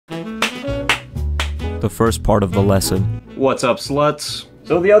The first part of the lesson. What's up, sluts?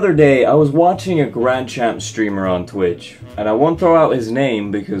 So the other day, I was watching a Grand Champ streamer on Twitch, and I won't throw out his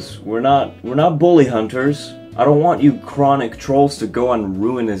name because we're not bully hunters. I don't want you chronic trolls to go and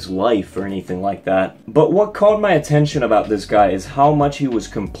ruin his life or anything like that. But what caught my attention about this guy is how much he was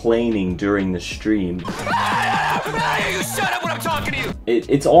complaining during the stream. You shut up when I'm talking to you!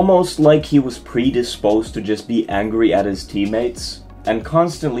 It's almost like he was predisposed to just be angry at his teammates and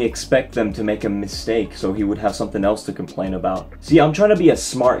constantly expect them to make a mistake so he would have something else to complain about. See, I'm trying to be a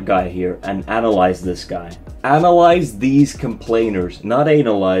smart guy here and analyze this guy. Analyze these complainers, not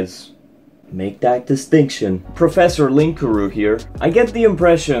analyze. Make that distinction. Professor Linkuru here. I get the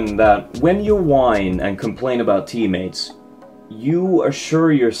impression that when you whine and complain about teammates, you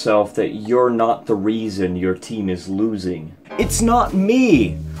assure yourself that you're not the reason your team is losing. It's not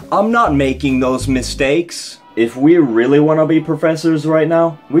me! I'm not making those mistakes. If we really want to be professors right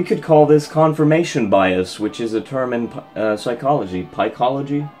now, we could call this confirmation bias, which is a term in psychology.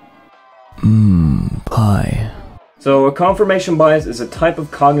 Psychology? Pie. So, a confirmation bias is a type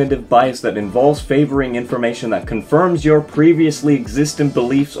of cognitive bias that involves favoring information that confirms your previously existent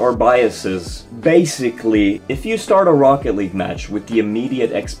beliefs or biases. Basically, if you start a Rocket League match with the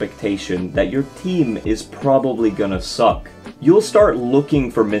immediate expectation that your team is probably gonna suck, you'll start looking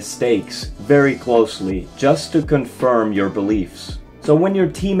for mistakes very closely just to confirm your beliefs. So when your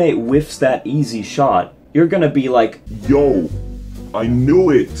teammate whiffs that easy shot, you're gonna be like, "Yo, I knew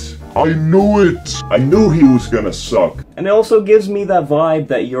it! I knew it! I knew he was gonna suck!" And it also gives me that vibe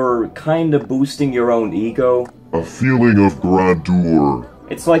that you're kinda boosting your own ego. A feeling of grandeur.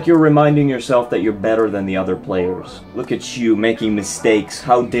 It's like you're reminding yourself that you're better than the other players. Look at you making mistakes,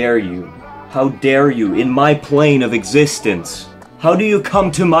 how dare you? How dare you, in my plane of existence? How do you come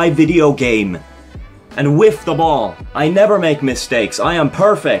to my video game and whiff the ball? I never make mistakes, I am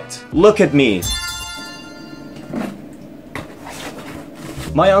perfect. Look at me.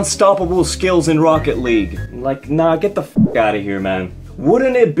 My unstoppable skills in Rocket League. Like, nah, get the f*** out of here, man.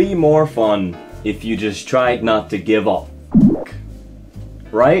 Wouldn't it be more fun if you just tried not to give a f***?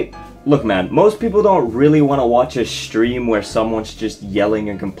 Right? Look, man, most people don't really want to watch a stream where someone's just yelling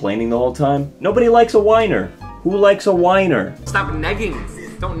and complaining the whole time. Nobody likes a whiner. Who likes a whiner? Stop negging.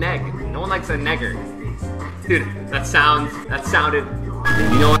 Don't neg. No one likes a negger. Dude, that sounded...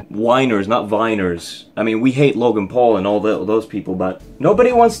 You know what? Whiners, not viners. I mean, we hate Logan Paul and all those people, but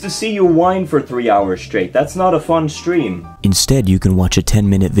nobody wants to see you whine for 3 hours straight. That's not a fun stream. Instead, you can watch a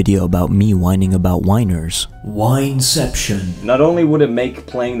 10-minute video about me whining about whiners. Whineception. Not only would it make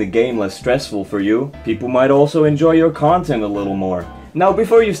playing the game less stressful for you, people might also enjoy your content a little more. Now,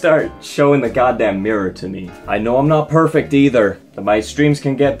 before you start showing the goddamn mirror to me, I know I'm not perfect either. My streams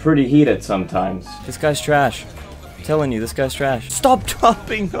can get pretty heated sometimes. This guy's trash. I'm telling you, this guy's trash. Stop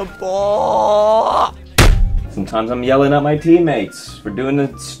dropping the ball! Sometimes I'm yelling at my teammates for doing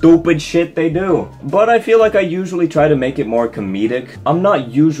the stupid shit they do. But I feel like I usually try to make it more comedic. I'm not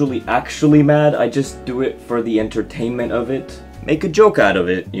usually actually mad, I just do it for the entertainment of it. Make a joke out of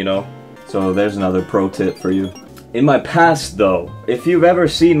it, you know? So there's another pro tip for you. In my past though, if you've ever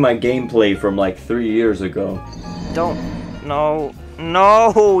seen my gameplay from like 3 years ago. No,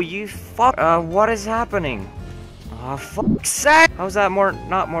 you fuck, what is happening? Oh, fuck's sake! How's that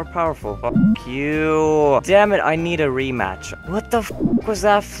not more powerful? Fuck you. Damn it, I need a rematch. What the fuck was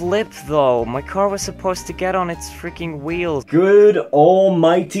that flip, though? My car was supposed to get on its freaking wheels. Good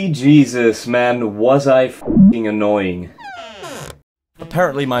almighty Jesus, man, was I fucking annoying.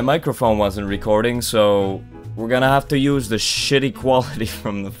 Apparently my microphone wasn't recording, so we're gonna have to use the shitty quality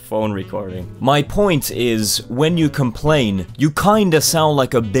from the phone recording. My point is, when you complain, you kinda sound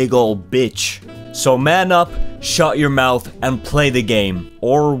like a big ol' bitch. So man up, shut your mouth, and play the game.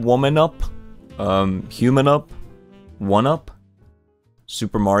 Or woman up? Human up? One up?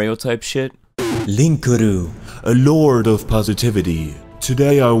 Super Mario type shit? Linkuru, a lord of positivity.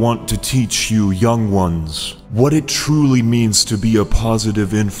 Today I want to teach you young ones what it truly means to be a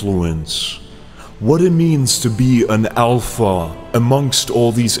positive influence. What it means to be an alpha amongst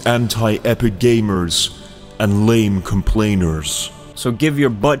all these anti-epic gamers and lame complainers. So give your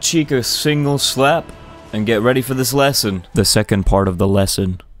butt cheek a single slap and get ready for this lesson. The second part of the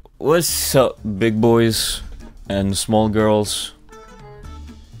lesson. What's up, big boys and small girls?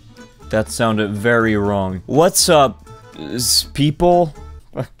 That sounded very wrong. What's up, people?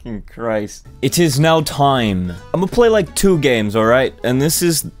 Fucking Christ. It is now time. I'm gonna play like 2 games, alright? And this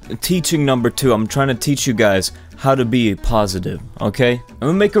is teaching number 2. I'm trying to teach you guys how to be positive, okay? I'm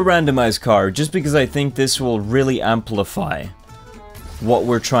gonna make a randomized card just because I think this will really amplify what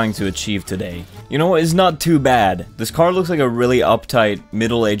we're trying to achieve today. You know what? It's not too bad. This card looks like a really uptight,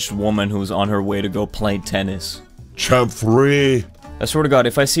 middle-aged woman who's on her way to go play tennis. Champ 3. I swear to God,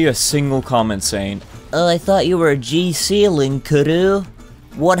 if I see a single comment saying, "Oh, I thought you were a GC, Linkuru.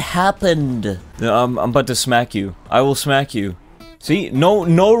 What happened?" I'm about to smack you. I will smack you. See,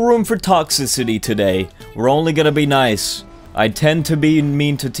 no room for toxicity today. We're only gonna be nice. I tend to be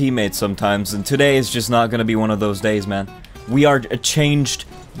mean to teammates sometimes, and today is just not gonna be one of those days, man. We are a changed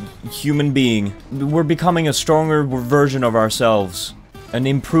human being. We're becoming a stronger version of ourselves. An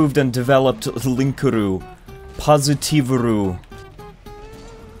improved and developed Linkuru. Positivuru.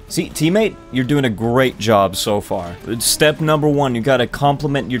 See, teammate, you're doing a great job so far. Step number 1, you gotta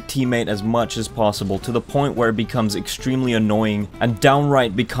compliment your teammate as much as possible, to the point where it becomes extremely annoying, and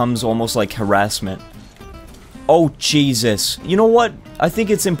downright becomes almost like harassment. Oh, Jesus. You know what? I think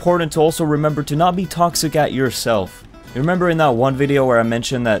it's important to also remember to not be toxic at yourself. You remember in that one video where I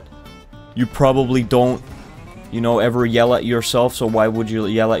mentioned that you probably don't, you know, ever yell at yourself, so why would you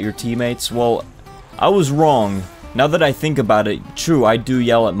yell at your teammates? Well, I was wrong. Now that I think about it, true, I do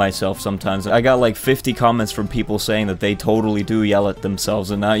yell at myself sometimes. I got like 50 comments from people saying that they totally do yell at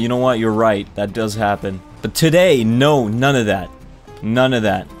themselves, and now, you know what, you're right, that does happen. But today, no, none of that. None of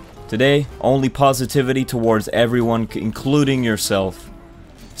that. Today, only positivity towards everyone, including yourself.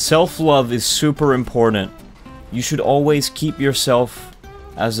 Self-love is super important. You should always keep yourself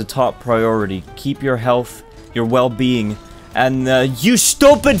as a top priority. Keep your health, your well-being, and you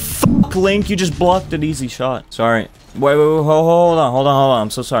stupid fuck, Link, you just blocked an easy shot. Sorry. Wait, hold on. I'm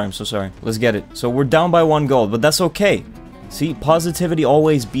so sorry. Let's get it. So we're down by 1 goal, but that's okay. See, positivity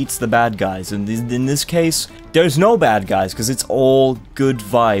always beats the bad guys, and in this case, there's no bad guys, because it's all good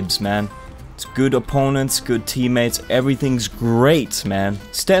vibes, man. It's good opponents, good teammates, everything's great, man.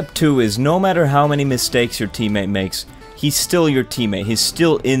 Step 2 is, no matter how many mistakes your teammate makes, he's still your teammate, he's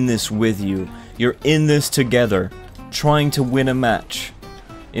still in this with you. You're in this together, trying to win a match.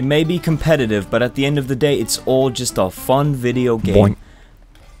 It may be competitive, but at the end of the day, it's all just a fun video game.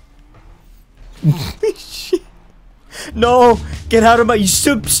 Shit. No! Get out of my— you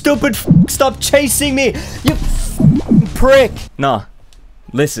stupid stop chasing me! You prick! Nah.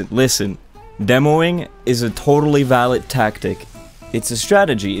 Listen. Demoing is a totally valid tactic. It's a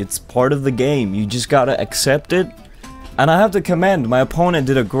strategy, it's part of the game, you just gotta accept it. And I have to commend, my opponent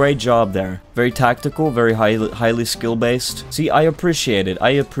did a great job there. Very tactical, very highly skill-based. See, I appreciate it.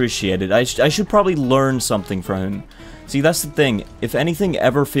 I should probably learn something from him. See, that's the thing. If anything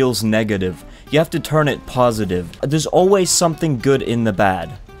ever feels negative, you have to turn it positive. There's always something good in the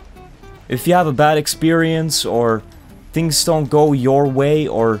bad. If you have a bad experience, or things don't go your way,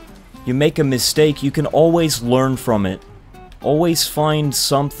 or you make a mistake, you can always learn from it. Always find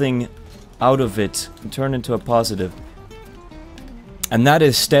something out of it and turn into a positive. And that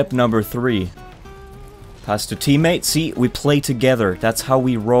is step number 3. Pass to teammate. See, we play together. That's how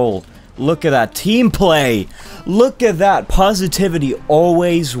we roll. Look at that. Team play! Look at that. Positivity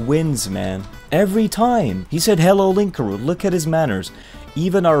always wins, man. Every time. He said, "Hello, Linkuru." Look at his manners.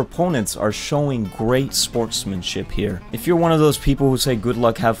 Even our opponents are showing great sportsmanship here. If you're one of those people who say good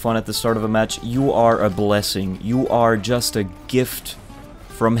luck, have fun at the start of a match, you are a blessing. You are just a gift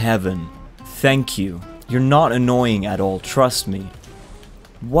from heaven. Thank you. You're not annoying at all, trust me.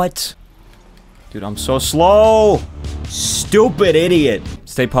 What? Dude, I'm so slow! Stupid idiot!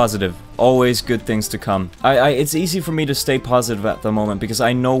 Stay positive. Always good things to come. It's easy for me to stay positive at the moment because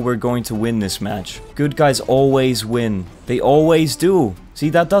I know we're going to win this match. Good guys always win. They always do. See,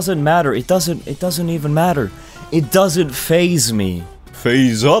 that doesn't matter. It doesn't even matter. It doesn't phase me.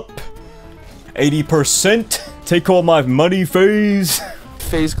 Phase up. 80%. Take all my money, phase.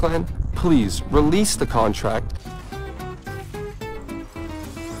 FaZe Clan, please release the contract.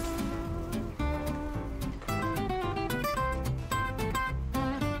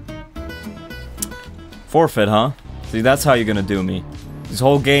 Forfeit, huh? See, that's how you're gonna do me. This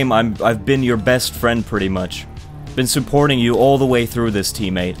whole game, I've been your best friend, pretty much. Been supporting you all the way through this,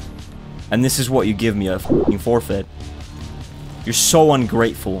 teammate. And this is what you give me, a f***ing forfeit. You're so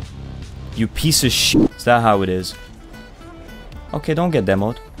ungrateful. You piece of shit. Is that how it is? Okay, don't get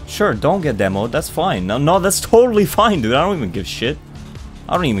demoed. Sure, don't get demoed, that's fine. No, that's totally fine, dude. I don't even give shit.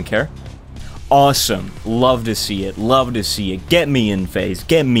 I don't even care. Awesome. Love to see it. Love to see it. Get me in, FaZe.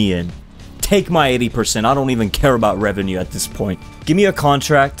 Get me in. Take my 80%. I don't even care about revenue at this point. Give me a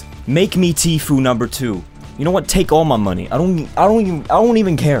contract. Make me Tfue number 2. You know what? Take all my money. I don't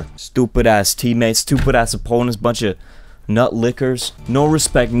even care. Stupid ass teammates, stupid ass opponents, bunch of nut lickers. No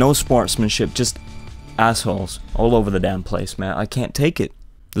respect, no sportsmanship, just assholes all over the damn place, man. I can't take it.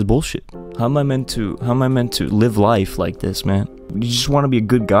 This is bullshit. How am I meant to live life like this, man? You just want to be a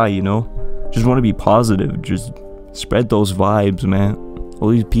good guy, you know? Just want to be positive. Just spread those vibes, man. All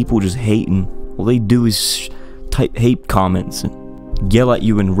these people just hating. All they do is type hate comments and yell at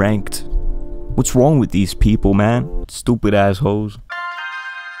you in ranked. What's wrong with these people, man? Stupid assholes.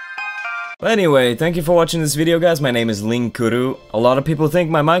 Anyway, thank you for watching this video, guys. My name is Linkuru. A lot of people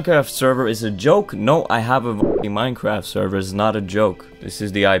think my Minecraft server is a joke. No, I have a Minecraft server. It's not a joke. This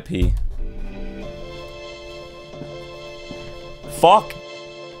is the IP. Fuck.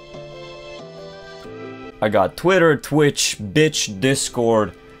 I got Twitter, Twitch, bitch,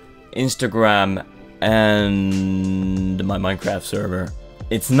 Discord, Instagram, and my Minecraft server.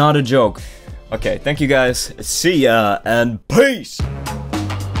 It's not a joke. Okay, thank you guys. See ya, and peace!